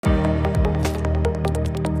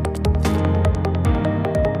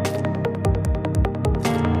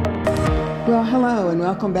Well, hello and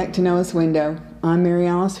welcome back to Noah's Window. I'm Mary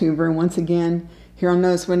Alice Hoover, and once again, here on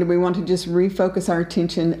Noah's Window, we want to just refocus our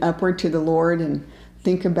attention upward to the Lord and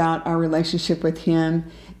think about our relationship with Him.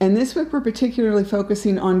 And this week, we're particularly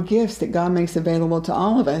focusing on gifts that God makes available to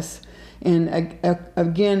all of us. And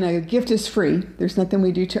again, a gift is free. There's nothing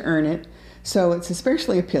we do to earn it. So it's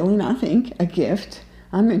especially appealing, I think, a gift.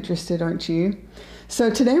 I'm interested, aren't you? So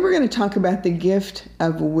today we're going to talk about the gift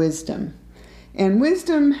of wisdom. And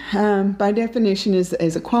wisdom, by definition,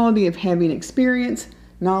 is a quality of having experience,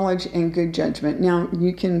 knowledge, and good judgment. Now,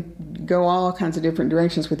 you can go all kinds of different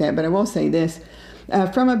directions with that, but I will say this.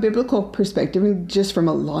 From a biblical perspective, and just from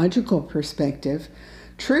a logical perspective,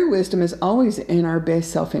 true wisdom is always in our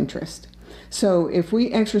best self-interest. So if we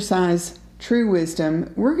exercise true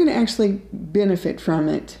wisdom, we're going to actually benefit from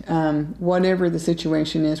it, whatever the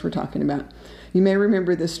situation is we're talking about. You may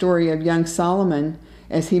remember the story of young Solomon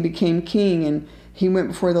as he became king, and he went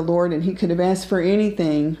before the Lord, and he could have asked for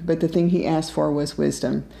anything, but the thing he asked for was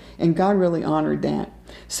wisdom. And God really honored that.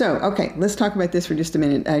 So, okay, let's talk about this for just a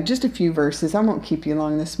minute. Just a few verses. I won't keep you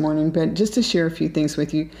long this morning, but just to share a few things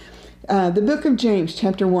with you. The book of James,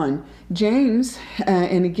 chapter 1. James,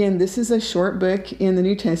 and again, this is a short book in the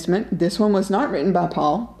New Testament. This one was not written by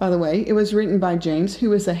Paul, by the way. It was written by James, who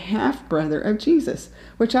was a half-brother of Jesus,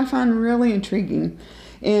 which I find really intriguing.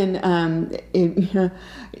 And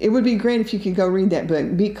it would be great if you could go read that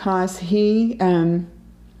book, because he,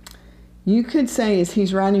 you could say as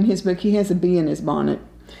he's writing his book, he has a bee in his bonnet.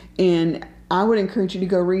 And I would encourage you to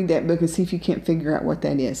go read that book and see if you can't figure out what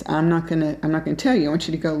that is. I'm not gonna tell you. I want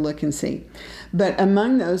you to go look and see. But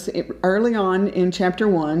among those, early on in chapter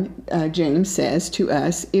 1, James says to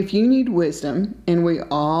us, if you need wisdom, and we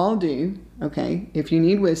all do, okay, if you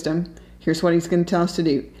need wisdom, here's what he's going to tell us to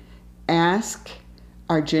do. Ask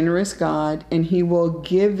our generous God, and He will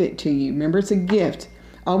give it to you. Remember, it's a gift.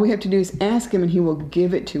 All we have to do is ask Him, and He will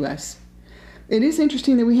give it to us. It is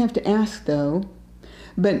interesting that we have to ask, though.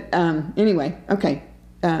 But anyway, okay.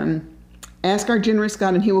 Ask our generous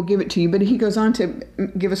God, and He will give it to you. But he goes on to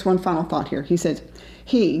give us one final thought here. He says,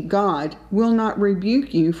 He, God, will not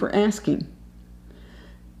rebuke you for asking.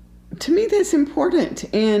 To me, that's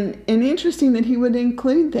important, and interesting that He would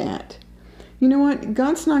include that. You know what?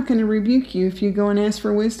 God's not going to rebuke you if you go and ask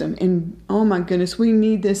for wisdom. And oh my goodness, we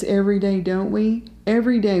need this every day, don't we?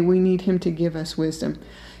 Every day we need Him to give us wisdom.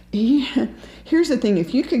 Here's the thing.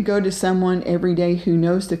 If you could go to someone every day who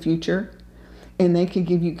knows the future, and they could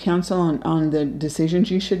give you counsel on the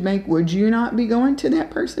decisions you should make, would you not be going to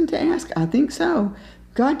that person to ask? I think so.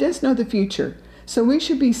 God does know the future. So we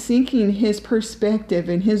should be seeking His perspective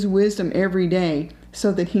and His wisdom every day,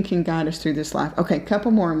 so that He can guide us through this life. Okay, a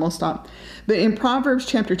couple more and we'll stop. But in Proverbs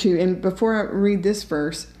chapter 2, and before I read this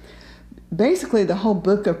verse, basically the whole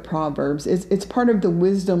book of Proverbs, it's part of the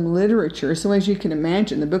wisdom literature. So as you can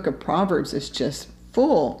imagine, the book of Proverbs is just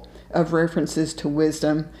full of references to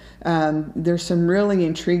wisdom. There's some really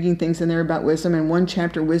intriguing things in there about wisdom. In one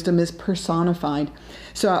chapter, wisdom is personified.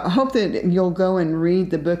 So I hope that you'll go and read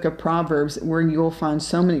the book of Proverbs, where you'll find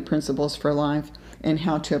so many principles for life and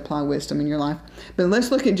how to apply wisdom in your life. But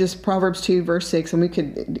let's look at just Proverbs 2, verse 6, and we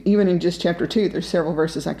could, even in just chapter 2, there's several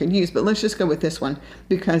verses I could use, but let's just go with this one,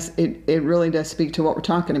 because it really does speak to what we're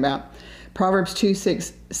talking about. Proverbs 2,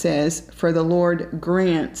 6 says, for the Lord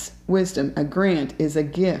grants wisdom. A grant is a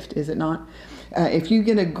gift, is it not? If you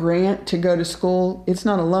get a grant to go to school, it's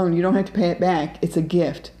not a loan. You don't have to pay it back. It's a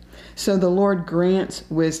gift. So the Lord grants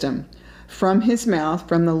wisdom. From His mouth,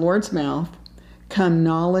 from the Lord's mouth, come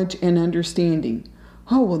knowledge and understanding.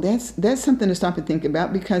 Oh, well, that's something to stop and think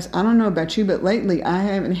about, because I don't know about you, but lately I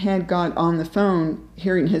haven't had God on the phone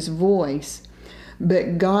hearing His voice,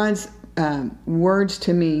 but God's words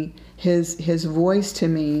to me, His voice to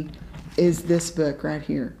me is this book right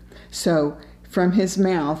here. So from His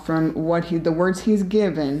mouth, from the words He's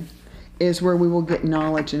given, is where we will get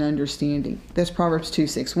knowledge and understanding. That's Proverbs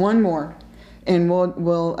 2:6. One more, and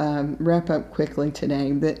we'll wrap up quickly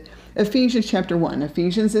today. But Ephesians chapter 1.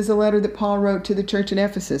 Ephesians is a letter that Paul wrote to the church at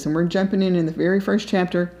Ephesus, and we're jumping in the very first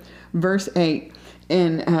chapter, verse 8.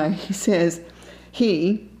 And he says,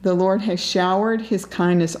 He, the Lord, has showered His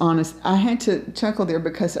kindness on us. I had to chuckle there,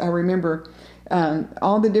 because I remember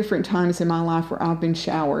all the different times in my life where I've been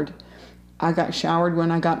showered. I got showered when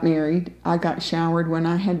I got married. I got showered when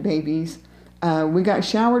I had babies. We got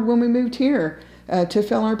showered when we moved here to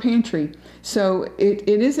fill our pantry. So it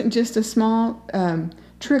isn't just a small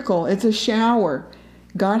trickle, it's a shower.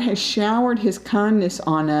 God has showered His kindness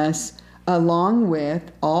on us, along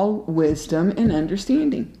with all wisdom and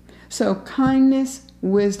understanding. So kindness,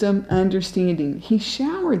 wisdom, understanding, He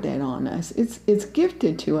showered that on us. It's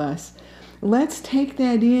gifted to us. let's take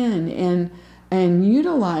that in and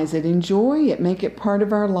utilize it, enjoy it, make it part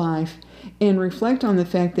of our life, and reflect on the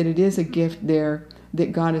fact that it is a gift there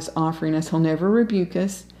that God is offering us. He'll never rebuke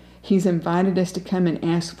us. He's invited us to come and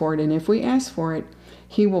ask for it. And if we ask for it,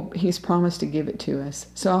 He's promised to give it to us.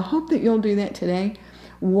 So I hope that you'll do that today.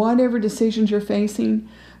 Whatever decisions you're facing,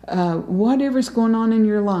 whatever's going on in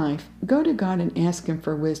your life, go to God and ask Him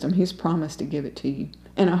for wisdom. He's promised to give it to you.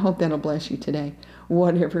 And I hope that'll bless you today,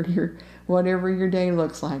 whatever your day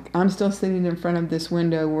looks like. I'm still sitting in front of this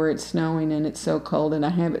window where it's snowing and it's so cold, and I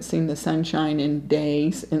haven't seen the sunshine in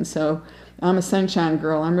days. And so I'm a sunshine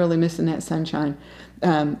girl. I'm really missing that sunshine.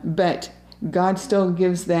 But God still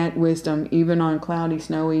gives that wisdom even on cloudy,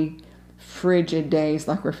 snowy, frigid days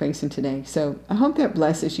like we're facing today. So I hope that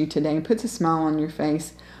blesses you today and puts a smile on your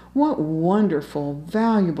face. What wonderful,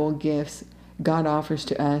 valuable gifts God offers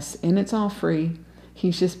to us, and it's all free.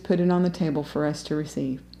 He's just put it on the table for us to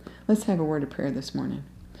receive. Let's have a word of prayer this morning.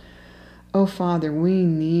 Oh, Father, we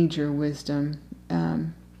need your wisdom.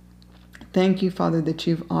 Thank you, Father, that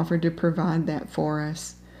you've offered to provide that for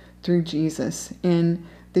us through Jesus, and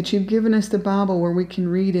that you've given us the Bible where we can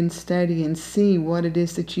read and study and see what it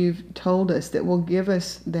is that you've told us that will give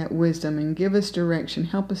us that wisdom and give us direction,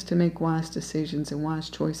 help us to make wise decisions and wise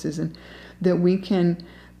choices, and that we can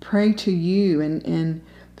pray to you, and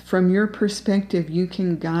from your perspective you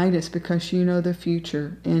can guide us because you know the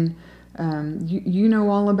future, and you know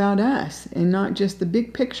all about us, and not just the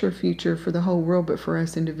big picture future for the whole world, but for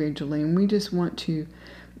us individually. And we just want to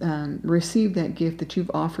receive that gift that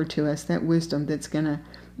you've offered to us, that wisdom that's going to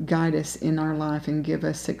guide us in our life and give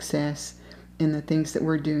us success in the things that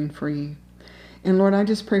we're doing for you. And Lord, I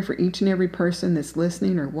just pray for each and every person that's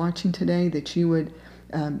listening or watching today, that you would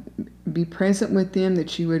be present with them,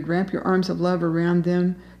 that you would wrap your arms of love around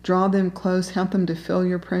them, draw them close, help them to feel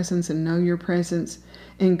your presence and know your presence,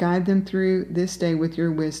 and guide them through this day with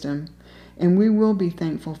your wisdom. And we will be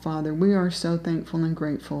thankful, Father. We are so thankful and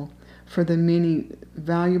grateful for the many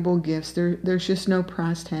valuable gifts. There's just no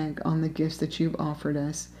price tag on the gifts that you've offered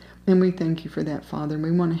us. And we thank you for that, Father. And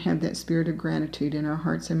we want to have that spirit of gratitude in our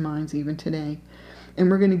hearts and minds even today. And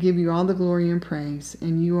we're going to give you all the glory and praise.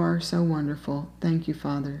 And you are so wonderful. Thank you,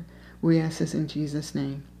 Father. We ask this in Jesus'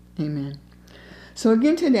 name. Amen. So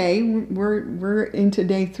again today, we're into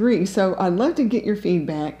day 3. So I'd love to get your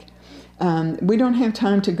feedback. We don't have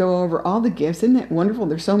time to go over all the gifts. Isn't that wonderful?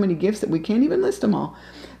 There's so many gifts that we can't even list them all.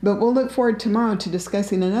 But we'll look forward tomorrow to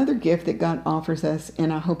discussing another gift that God offers us,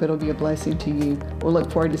 and I hope it'll be a blessing to you. We'll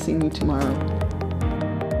look forward to seeing you tomorrow.